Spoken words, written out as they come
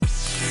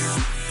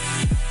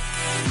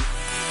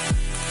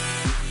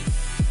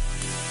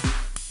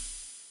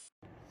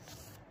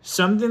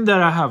Something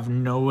that I have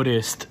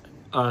noticed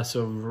as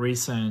of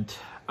recent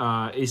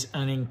is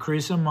an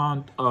increased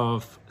amount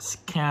of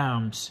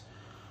scams,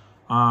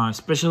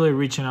 especially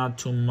reaching out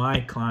to my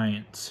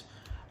clients.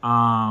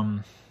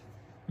 Well,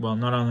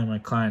 not only my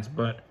clients,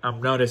 but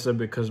I've noticed it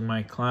because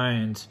my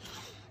clients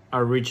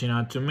are reaching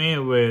out to me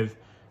with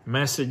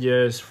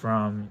messages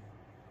from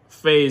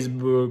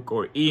Facebook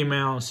or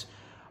emails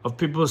of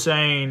people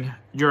saying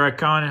your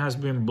account has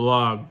been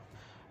blocked.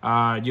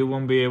 You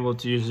won't be able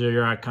to use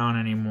your account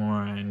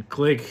anymore, and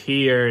click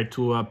here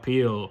to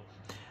appeal.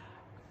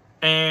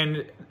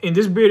 And in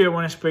this video, I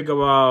want to speak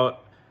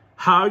about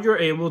how you're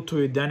able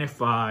to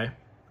identify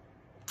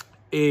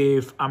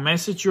if a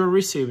message you're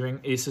receiving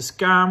is a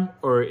scam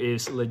or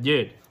is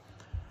legit.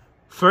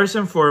 First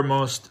and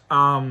foremost,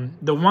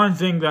 the one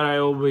thing that I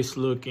always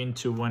look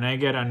into when I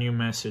get a new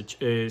message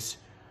is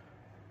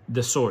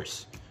the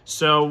source.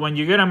 So when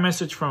you get a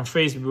message from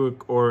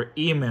Facebook or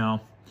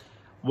email,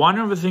 one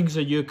of the things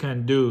that you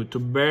can do to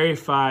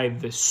verify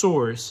the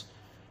source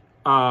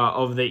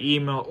of the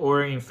email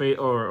or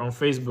on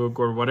Facebook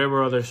or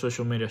whatever other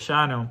social media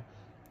channel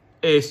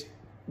is,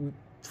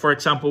 for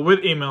example,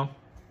 with email,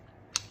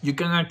 you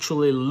can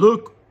actually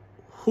look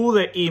who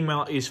the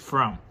email is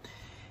from.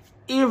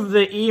 If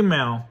the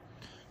email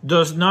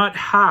does not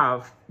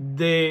have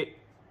the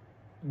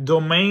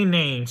domain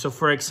name, so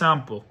for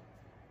example,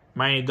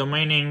 my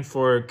domain name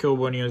for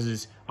Cubo News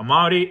is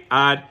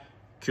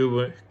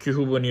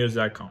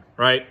amaury@cubonews.com,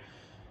 right?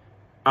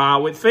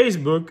 With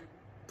Facebook,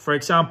 for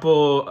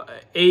example,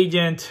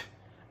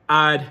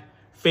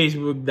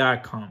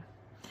 agent@facebook.com.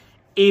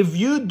 If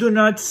you do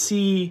not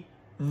see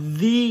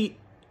the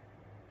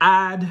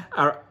ad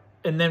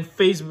and then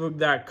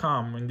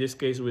facebook.com, in this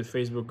case with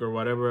Facebook or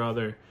whatever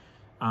other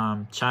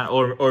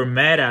channel, or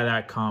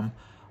meta.com,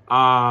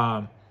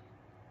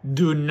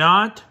 do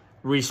not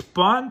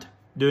respond,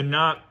 do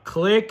not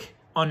click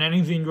on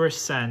anything you're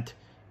sent.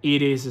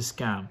 It is a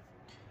scam.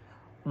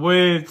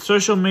 With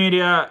social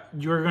media,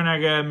 you're gonna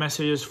get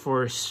messages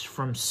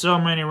from so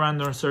many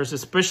random sources,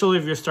 especially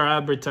if you start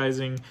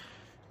advertising.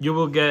 You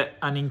will get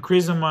an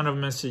increased amount of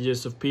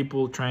messages of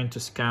people trying to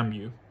scam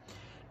you.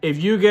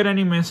 If you get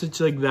any message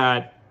like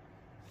that,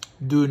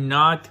 do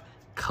not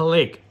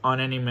click on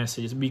any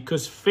messages,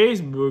 because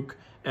Facebook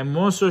and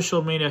most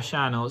social media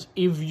channels,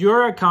 if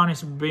your account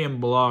is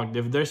being blocked,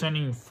 if there's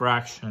any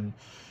infraction,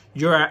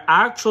 you're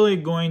actually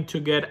going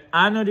to get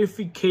a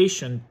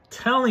notification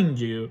telling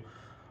you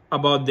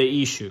about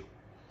the issue.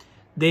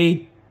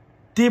 They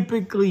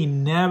typically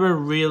never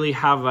really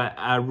have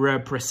a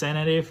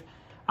representative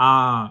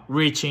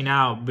reaching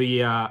out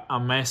via a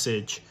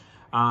message.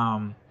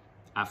 At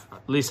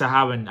least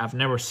I've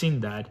never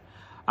seen that.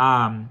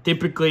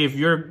 Typically, if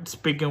you're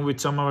speaking with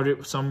someone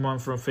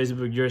from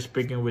Facebook, you're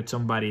speaking with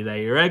somebody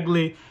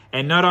directly,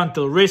 and not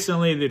until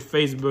recently did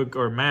Facebook,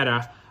 or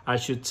Meta, I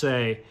should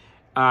say,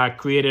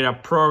 created a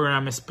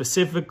program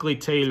specifically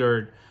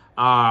tailored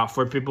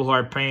for people who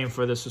are paying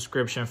for the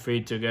subscription fee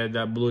to get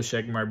that blue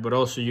check mark, but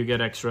also you get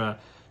extra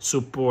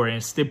support, and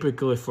it's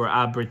typically for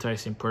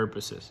advertising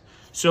purposes.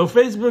 So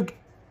Facebook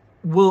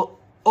will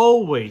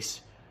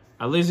always,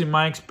 at least in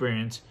my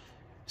experience,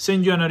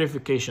 send you a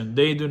notification.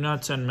 They do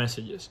not send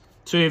messages.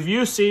 So if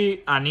you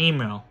see an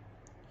email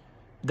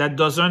that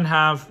doesn't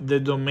have the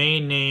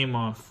domain name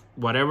of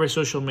whatever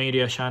social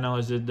media channel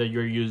is it that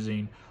you're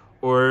using,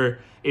 or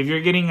if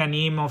you're getting an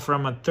email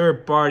from a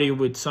third party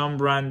with some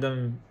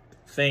random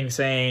thing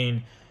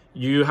saying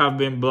you have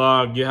been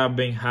blocked, you have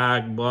been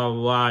hacked, blah,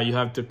 blah, blah, you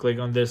have to click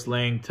on this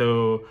link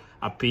to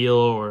appeal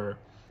or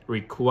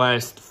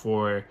request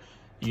for,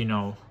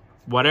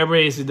 whatever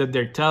it is that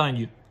they're telling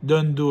you,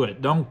 don't do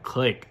it. Don't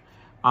click.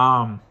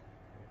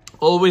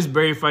 Always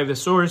verify the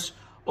source.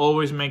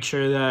 Always make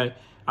sure that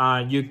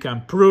you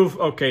can prove,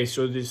 okay,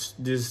 so this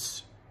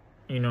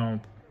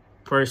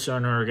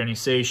person or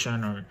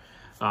organization, or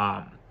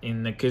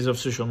in the case of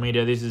social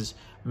media, this is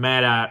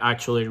Meta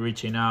actually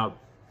reaching out.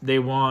 They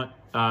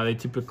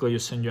typically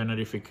just send you a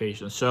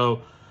notification.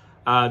 So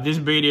this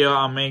video,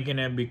 I'm making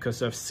it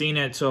because I've seen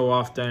it so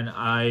often.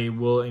 I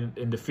will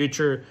in the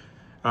future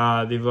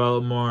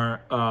develop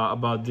more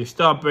about this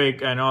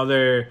topic and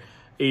other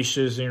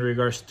issues in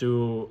regards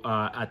to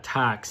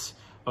attacks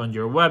on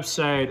your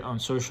website, on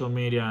social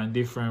media, in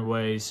different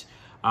ways,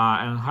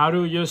 and how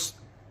to just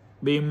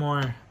be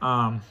more,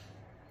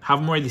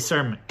 have more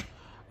discernment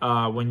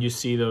when you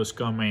see those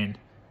come in.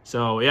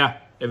 So yeah,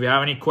 if you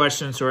have any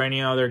questions or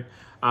any other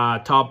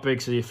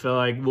topics that you feel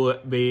like will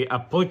be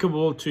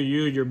applicable to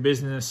you, your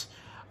business,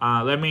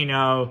 let me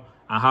know.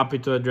 I'm happy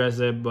to address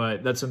it,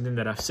 but that's something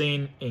that I've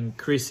seen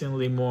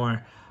increasingly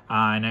more,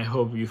 and I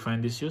hope you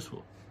find this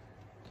useful.